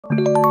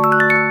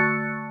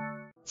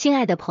亲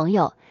爱的朋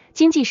友，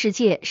经济世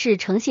界是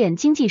呈现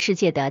经济世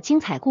界的精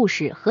彩故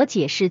事和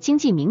解释经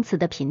济名词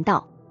的频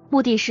道，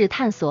目的是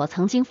探索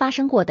曾经发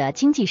生过的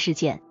经济事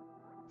件，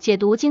解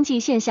读经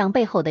济现象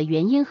背后的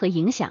原因和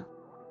影响。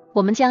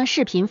我们将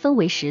视频分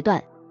为10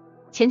段，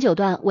前9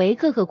段为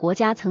各个国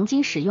家曾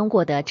经使用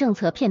过的政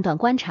策片段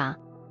观察，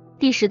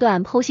第10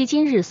段剖析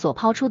今日所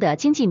抛出的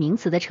经济名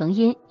词的成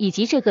因，以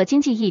及这个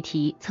经济议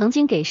题曾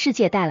经给世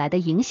界带来的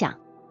影响，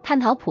探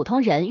讨普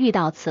通人遇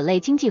到此类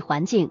经济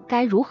环境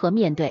该如何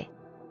面对。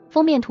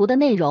封面图的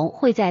内容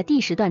会在第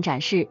10段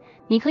展示，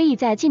你可以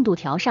在进度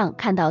条上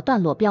看到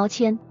段落标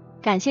签。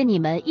感谢你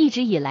们一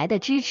直以来的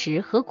支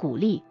持和鼓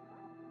励。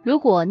如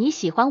果你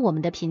喜欢我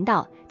们的频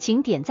道，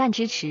请点赞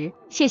支持，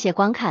谢谢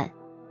观看。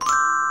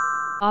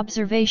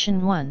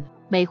Observation 1.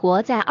 美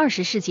国在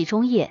20世纪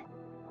中叶，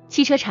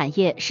汽车产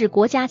业是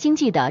国家经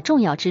济的重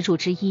要支柱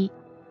之一。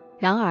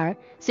然而，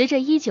随着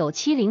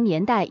1970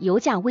年代油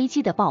价危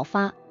机的爆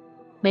发，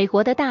美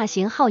国的大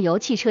型耗油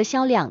汽车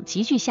销量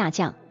急剧下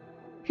降，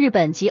日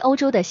本及欧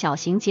洲的小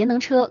型节能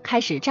车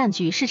开始占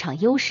据市场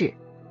优势。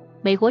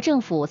美国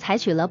政府采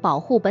取了保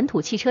护本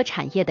土汽车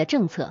产业的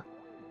政策，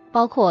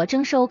包括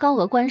征收高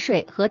额关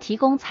税和提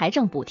供财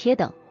政补贴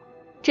等。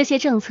这些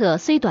政策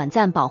虽短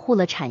暂保护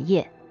了产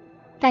业，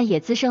但也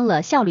滋生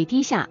了效率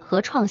低下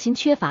和创新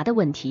缺乏的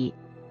问题，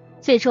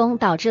最终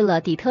导致了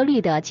底特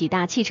律的几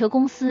大汽车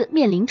公司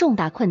面临重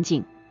大困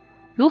境。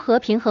如何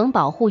平衡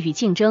保护与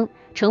竞争，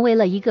成为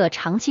了一个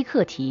长期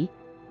课题。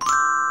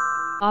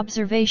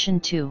Observation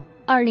 2.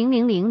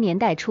 2000年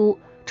代初，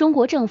中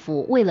国政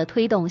府为了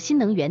推动新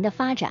能源的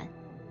发展，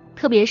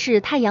特别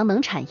是太阳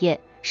能产业，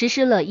实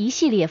施了一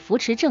系列扶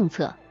持政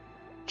策，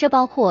这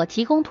包括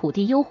提供土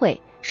地优惠、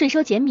税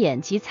收减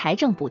免及财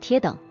政补贴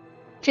等。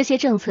这些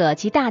政策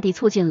极大地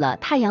促进了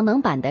太阳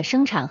能板的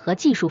生产和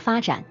技术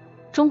发展，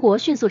中国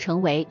迅速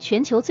成为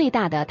全球最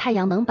大的太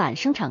阳能板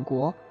生产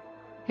国。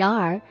然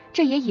而，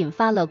这也引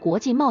发了国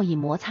际贸易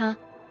摩擦，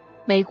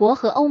美国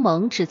和欧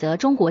盟指责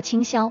中国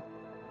倾销，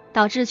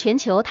导致全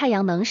球太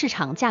阳能市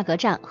场价格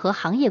战和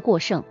行业过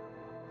剩。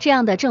这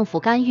样的政府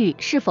干预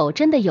是否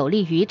真的有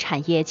利于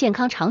产业健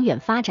康长远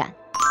发展？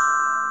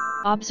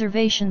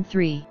 Observation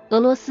 3. 俄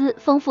罗斯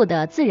丰富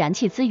的自然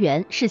气资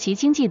源是其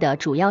经济的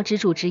主要支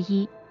柱之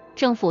一，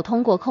政府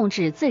通过控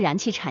制自然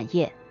气产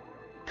业，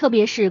特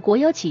别是国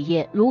有企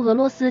业如俄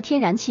罗斯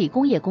天然气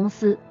工业公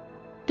司，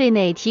对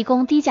内提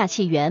供低价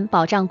气源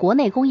保障国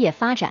内工业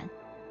发展，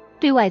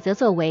对外则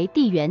作为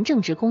地缘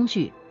政治工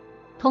具，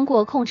通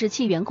过控制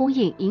气源供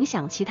应影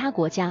响其他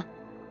国家。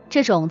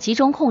这种集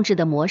中控制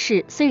的模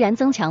式虽然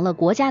增强了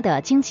国家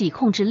的经济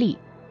控制力，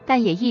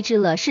但也抑制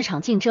了市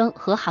场竞争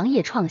和行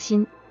业创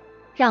新，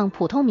让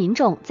普通民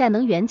众在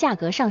能源价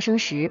格上升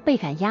时倍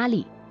感压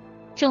力。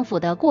政府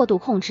的过度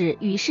控制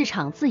与市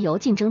场自由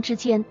竞争之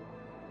间，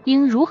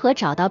应如何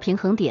找到平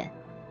衡点？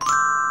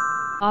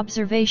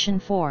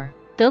 Observation 4.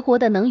 德国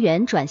的能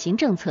源转型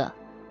政策，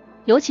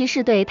尤其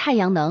是对太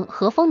阳能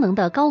和风能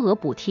的高额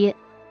补贴，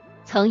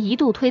曾一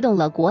度推动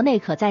了国内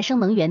可再生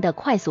能源的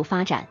快速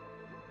发展。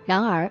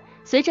然而，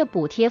随着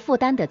补贴负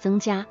担的增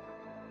加，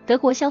德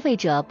国消费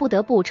者不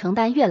得不承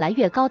担越来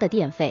越高的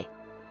电费。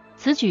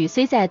此举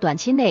虽在短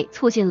期内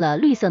促进了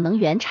绿色能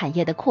源产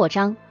业的扩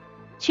张，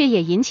却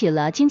也引起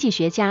了经济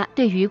学家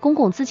对于公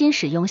共资金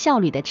使用效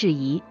率的质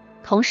疑。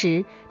同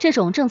时，这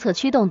种政策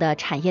驱动的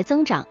产业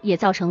增长也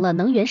造成了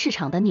能源市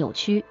场的扭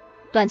曲。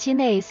短期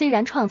内虽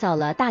然创造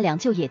了大量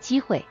就业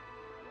机会，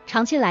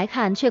长期来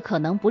看却可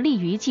能不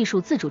利于技术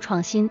自主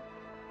创新。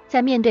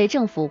在面对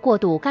政府过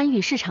度干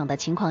预市场的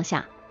情况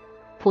下，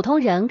普通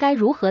人该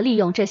如何利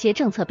用这些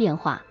政策变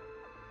化，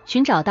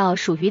寻找到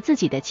属于自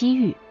己的机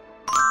遇？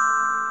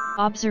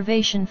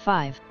 Observation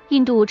 5.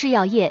 印度制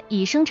药业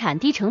以生产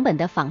低成本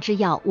的仿制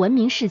药闻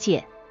名世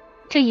界，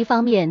这一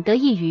方面得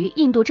益于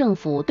印度政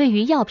府对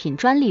于药品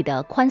专利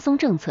的宽松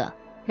政策。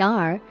然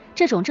而，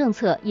这种政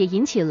策也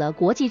引起了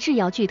国际制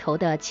药巨头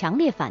的强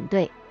烈反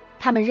对，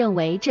他们认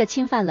为这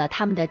侵犯了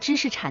他们的知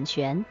识产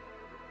权，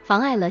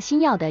妨碍了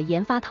新药的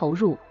研发投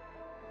入。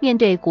面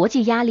对国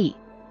际压力，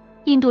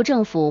印度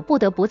政府不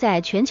得不在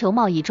全球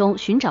贸易中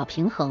寻找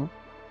平衡，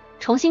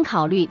重新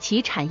考虑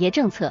其产业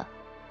政策。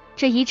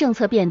这一政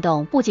策变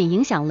动不仅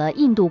影响了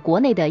印度国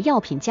内的药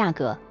品价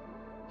格，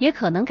也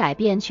可能改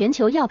变全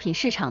球药品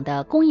市场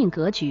的供应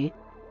格局。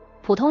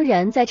普通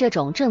人在这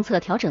种政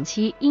策调整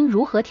期应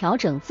如何调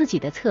整自己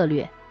的策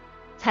略，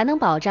才能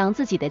保障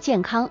自己的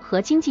健康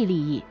和经济利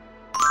益？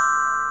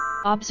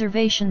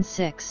 Observation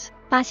 6.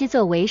 巴西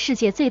作为世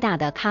界最大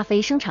的咖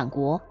啡生产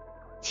国，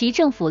其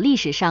政府历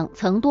史上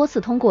曾多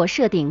次通过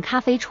设定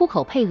咖啡出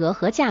口配额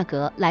和价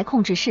格来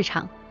控制市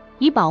场，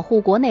以保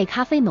护国内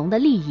咖啡农的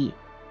利益。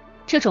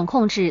这种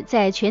控制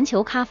在全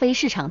球咖啡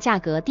市场价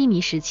格低迷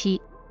时期，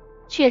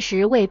确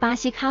实为巴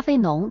西咖啡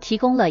农提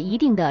供了一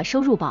定的收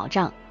入保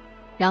障。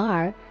然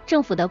而，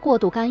政府的过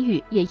度干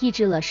预也抑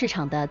制了市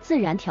场的自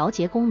然调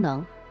节功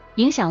能，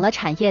影响了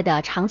产业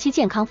的长期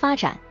健康发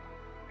展。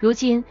如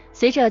今，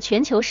随着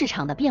全球市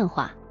场的变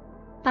化，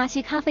巴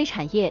西咖啡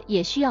产业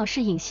也需要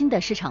适应新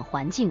的市场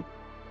环境，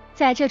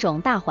在这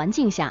种大环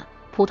境下，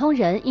普通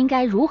人应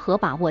该如何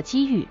把握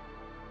机遇，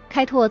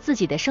开拓自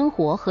己的生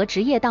活和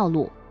职业道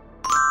路？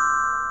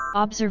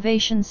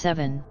 Observation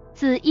 7.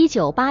 自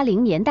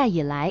1980年代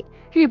以来，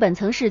日本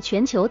曾是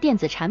全球电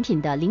子产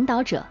品的领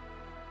导者，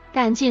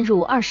但进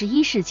入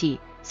21世纪，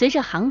随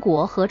着韩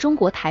国和中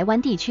国台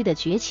湾地区的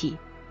崛起，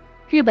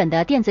日本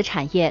的电子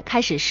产业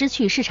开始失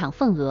去市场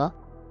份额。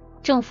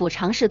政府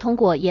尝试通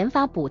过研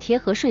发补贴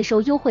和税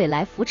收优惠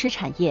来扶持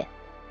产业，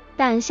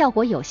但效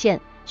果有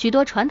限，许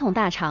多传统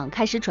大厂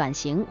开始转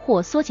型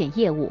或缩减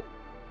业务。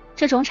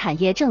这种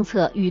产业政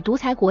策与独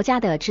裁国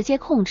家的直接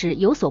控制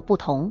有所不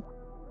同，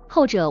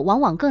后者往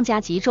往更加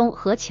集中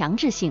和强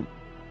制性，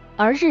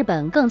而日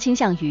本更倾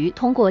向于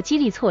通过激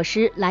励措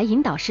施来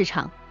引导市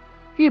场。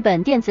日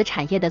本电子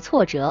产业的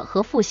挫折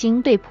和复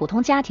兴对普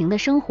通家庭的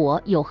生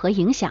活有何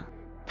影响？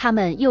他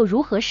们又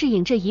如何适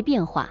应这一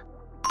变化？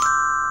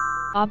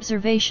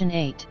 Observation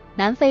 8.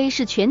 南非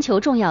是全球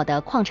重要的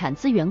矿产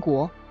资源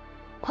国，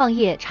矿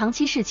业长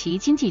期是其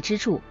经济支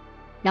柱。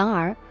然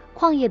而，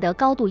矿业的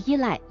高度依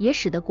赖也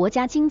使得国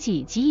家经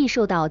济极易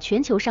受到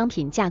全球商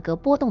品价格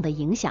波动的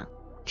影响。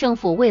政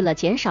府为了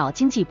减少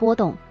经济波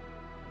动，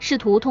试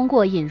图通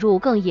过引入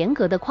更严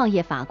格的矿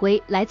业法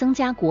规来增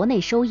加国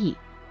内收益，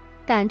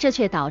但这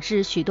却导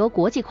致许多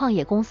国际矿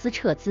业公司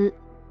撤资。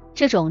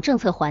这种政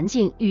策环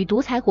境与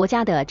独裁国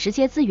家的直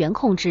接资源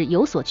控制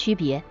有所区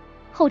别，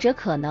后者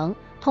可能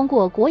通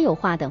过国有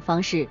化等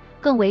方式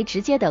更为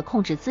直接地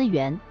控制资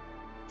源。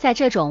在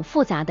这种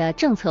复杂的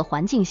政策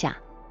环境下，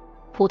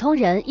普通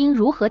人应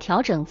如何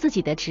调整自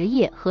己的职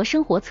业和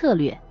生活策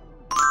略？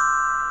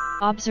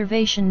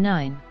 Observation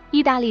 9.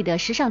 意大利的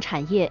时尚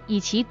产业以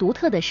其独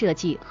特的设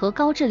计和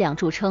高质量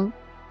著称，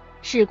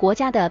是国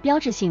家的标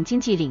志性经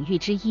济领域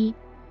之一。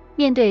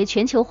面对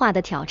全球化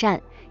的挑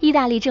战，意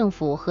大利政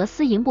府和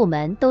私营部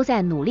门都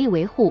在努力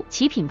维护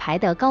其品牌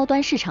的高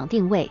端市场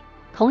定位，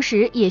同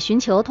时也寻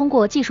求通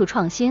过技术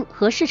创新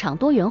和市场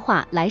多元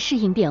化来适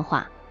应变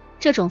化。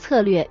这种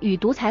策略与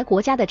独裁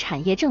国家的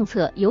产业政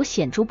策有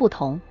显著不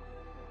同。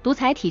独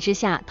裁体制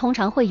下通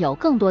常会有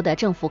更多的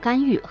政府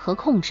干预和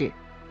控制。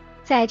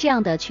在这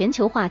样的全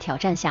球化挑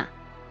战下，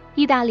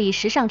意大利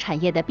时尚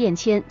产业的变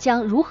迁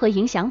将如何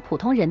影响普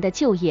通人的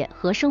就业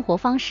和生活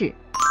方式？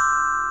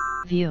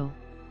 View.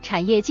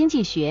 产业经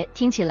济学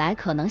听起来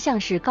可能像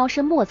是高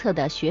深莫测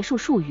的学术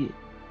术语，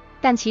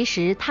但其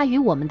实它与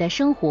我们的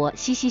生活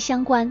息息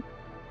相关。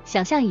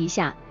想象一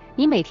下，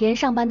你每天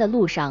上班的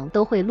路上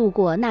都会路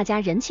过那家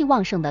人气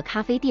旺盛的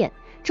咖啡店，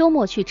周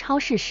末去超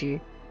市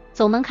时，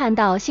总能看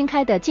到新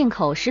开的进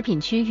口食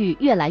品区域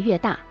越来越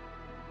大。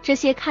这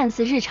些看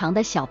似日常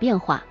的小变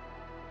化，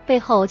背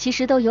后其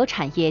实都有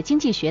产业经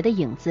济学的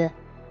影子。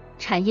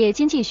产业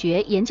经济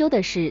学研究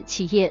的是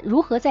企业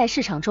如何在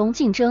市场中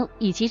竞争，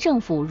以及政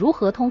府如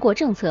何通过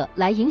政策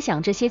来影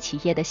响这些企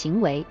业的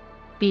行为。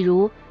比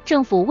如，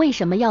政府为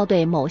什么要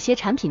对某些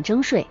产品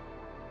征税，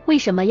为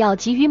什么要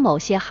给予某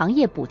些行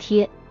业补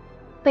贴，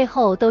背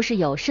后都是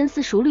有深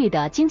思熟虑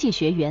的经济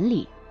学原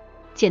理。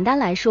简单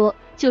来说，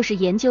就是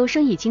研究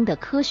生意经的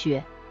科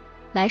学。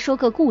来说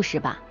个故事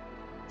吧。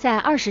在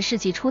20世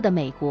纪初的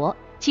美国，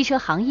汽车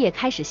行业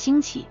开始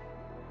兴起。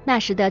那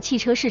时的汽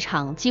车市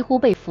场几乎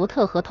被福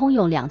特和通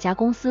用两家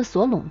公司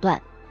所垄断。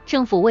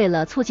政府为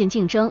了促进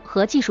竞争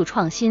和技术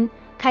创新，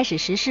开始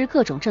实施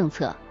各种政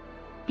策，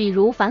比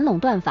如反垄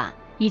断法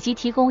以及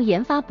提供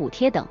研发补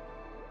贴等。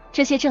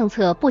这些政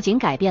策不仅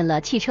改变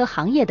了汽车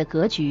行业的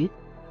格局，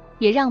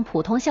也让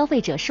普通消费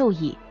者受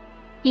益。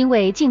因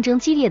为竞争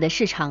激烈的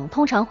市场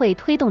通常会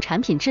推动产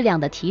品质量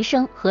的提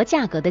升和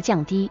价格的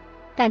降低，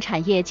但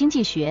产业经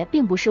济学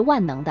并不是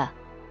万能的。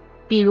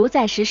比如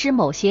在实施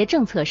某些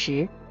政策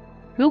时，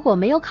如果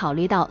没有考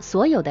虑到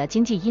所有的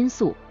经济因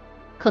素，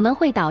可能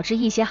会导致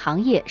一些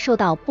行业受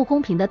到不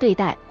公平的对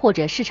待或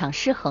者市场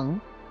失衡。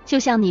就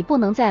像你不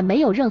能在没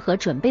有任何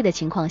准备的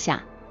情况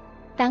下，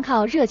单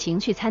靠热情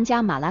去参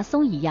加马拉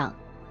松一样，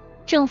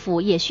政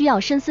府也需要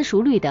深思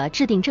熟虑地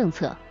制定政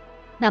策。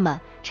那么，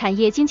产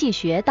业经济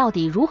学到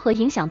底如何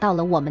影响到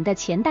了我们的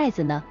钱袋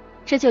子呢？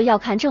这就要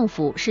看政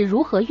府是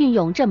如何运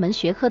用这门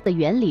学科的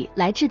原理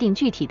来制定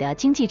具体的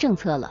经济政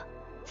策了。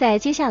在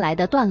接下来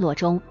的段落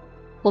中，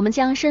我们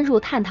将深入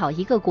探讨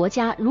一个国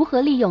家如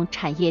何利用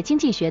产业经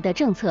济学的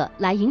政策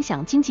来影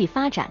响经济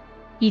发展，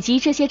以及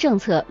这些政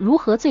策如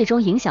何最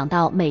终影响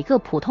到每个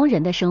普通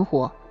人的生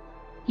活。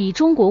以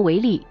中国为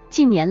例，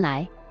近年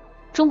来，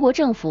中国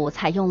政府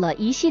采用了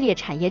一系列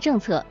产业政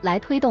策来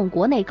推动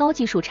国内高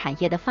技术产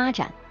业的发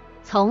展，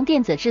从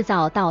电子制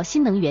造到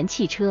新能源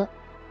汽车。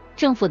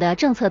政府的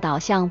政策导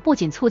向不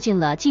仅促进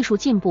了技术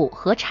进步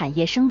和产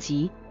业升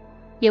级，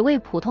也为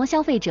普通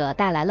消费者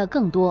带来了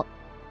更多、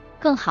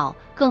更好、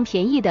更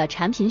便宜的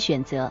产品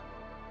选择。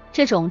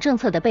这种政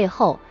策的背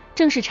后，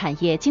正是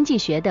产业经济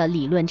学的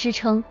理论支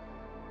撑。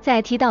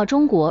在提到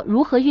中国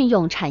如何运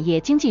用产业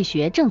经济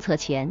学政策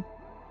前，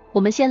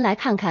我们先来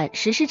看看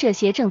实施这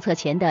些政策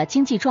前的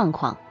经济状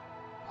况。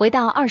回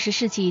到20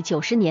世纪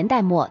90年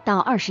代末到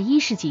21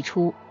世纪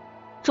初，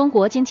中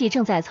国经济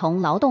正在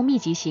从劳动密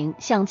集型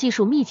向技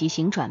术密集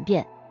型转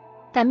变。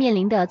但面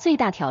临的最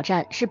大挑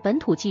战是本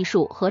土技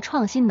术和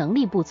创新能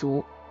力不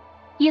足，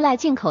依赖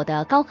进口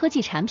的高科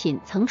技产品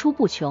层出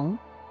不穷，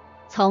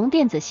从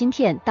电子芯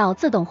片到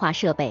自动化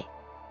设备，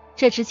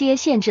这直接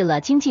限制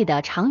了经济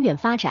的长远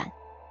发展。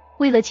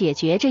为了解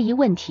决这一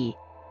问题，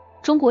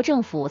中国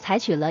政府采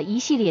取了一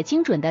系列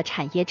精准的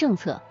产业政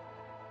策，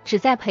旨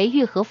在培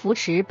育和扶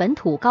持本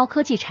土高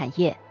科技产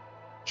业。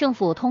政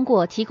府通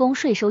过提供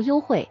税收优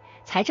惠、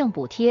财政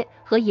补贴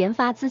和研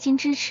发资金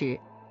支持，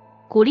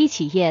鼓励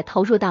企业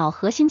投入到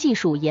核心技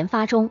术研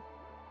发中。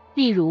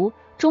例如，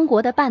中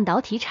国的半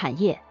导体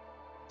产业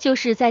就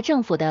是在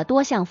政府的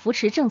多项扶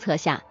持政策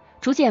下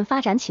逐渐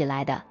发展起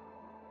来的。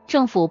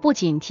政府不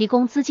仅提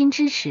供资金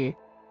支持，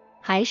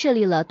还设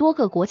立了多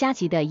个国家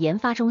级的研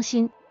发中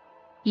心，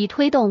以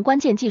推动关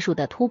键技术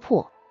的突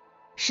破。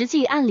实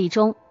际案例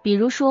中，比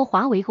如说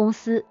华为公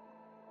司，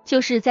就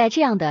是在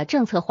这样的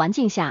政策环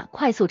境下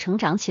快速成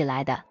长起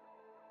来的。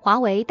华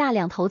为大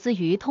量投资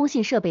于通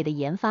信设备的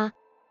研发，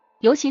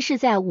尤其是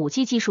在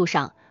 5G 技术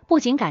上，不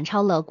仅赶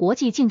超了国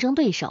际竞争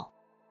对手，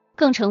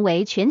更成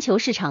为全球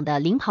市场的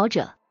领跑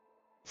者。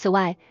此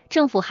外，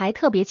政府还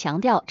特别强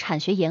调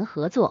产学研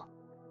合作，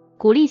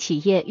鼓励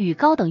企业与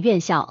高等院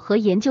校和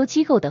研究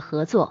机构的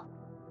合作。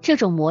这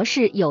种模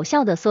式有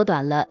效地缩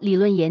短了理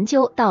论研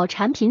究到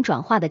产品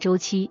转化的周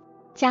期，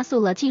加速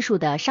了技术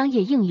的商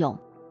业应用。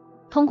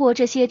通过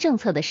这些政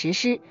策的实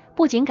施，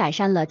不仅改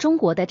善了中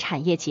国的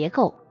产业结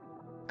构，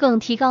更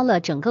提高了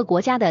整个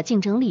国家的竞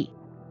争力。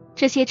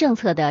这些政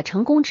策的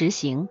成功执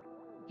行，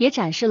也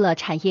展示了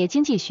产业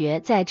经济学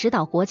在指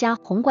导国家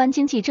宏观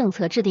经济政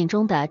策制定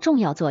中的重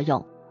要作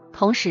用。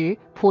同时，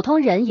普通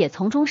人也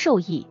从中受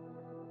益，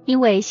因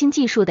为新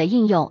技术的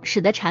应用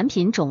使得产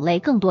品种类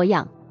更多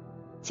样，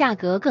价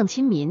格更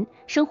亲民，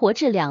生活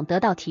质量得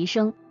到提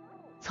升。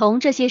从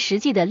这些实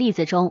际的例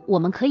子中，我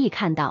们可以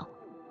看到，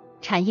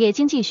产业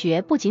经济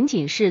学不仅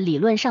仅是理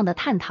论上的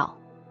探讨，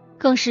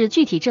更是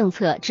具体政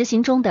策执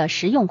行中的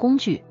实用工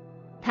具。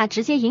它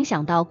直接影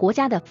响到国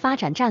家的发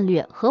展战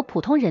略和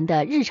普通人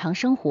的日常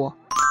生活。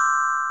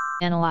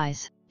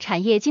Analyze.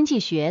 产业经济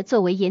学作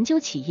为研究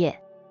企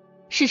业、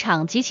市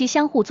场及其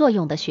相互作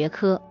用的学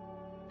科，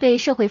对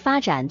社会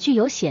发展具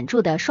有显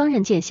著的双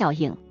刃剑效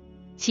应。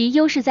其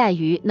优势在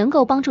于能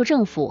够帮助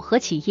政府和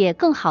企业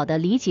更好地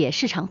理解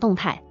市场动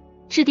态，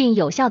制定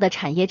有效的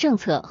产业政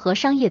策和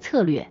商业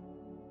策略，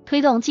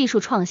推动技术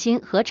创新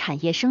和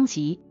产业升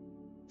级，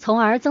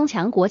从而增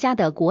强国家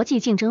的国际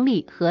竞争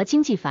力和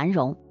经济繁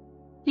荣。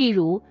例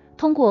如，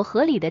通过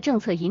合理的政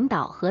策引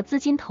导和资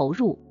金投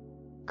入，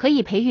可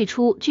以培育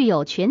出具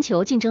有全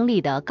球竞争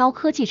力的高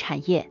科技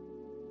产业，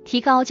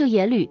提高就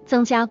业率，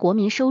增加国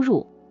民收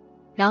入。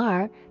然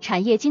而，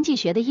产业经济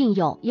学的应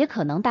用也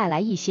可能带来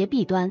一些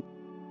弊端。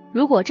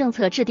如果政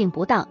策制定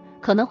不当，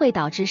可能会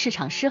导致市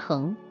场失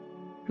衡，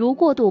如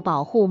过度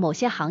保护某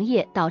些行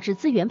业导致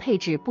资源配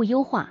置不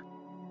优化，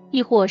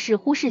亦或是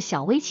忽视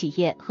小微企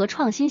业和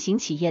创新型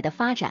企业的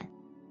发展，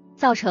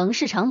造成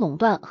市场垄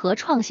断和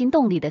创新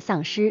动力的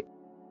丧失。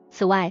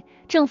此外，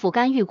政府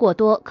干预过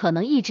多可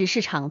能抑制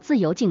市场自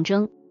由竞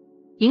争，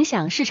影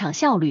响市场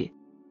效率。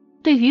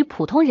对于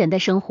普通人的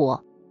生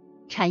活，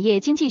产业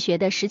经济学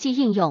的实际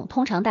应用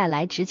通常带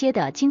来直接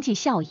的经济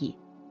效益，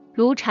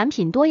如产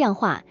品多样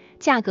化、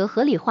价格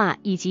合理化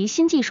以及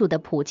新技术的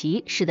普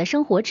及，使得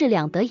生活质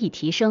量得以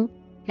提升。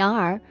然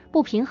而，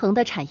不平衡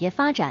的产业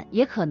发展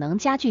也可能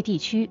加剧地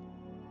区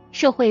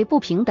社会不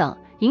平等，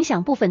影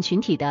响部分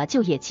群体的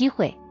就业机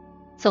会。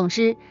总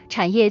之，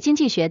产业经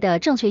济学的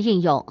正确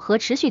应用和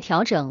持续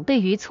调整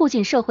对于促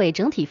进社会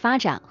整体发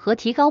展和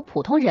提高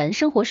普通人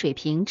生活水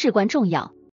平至关重要。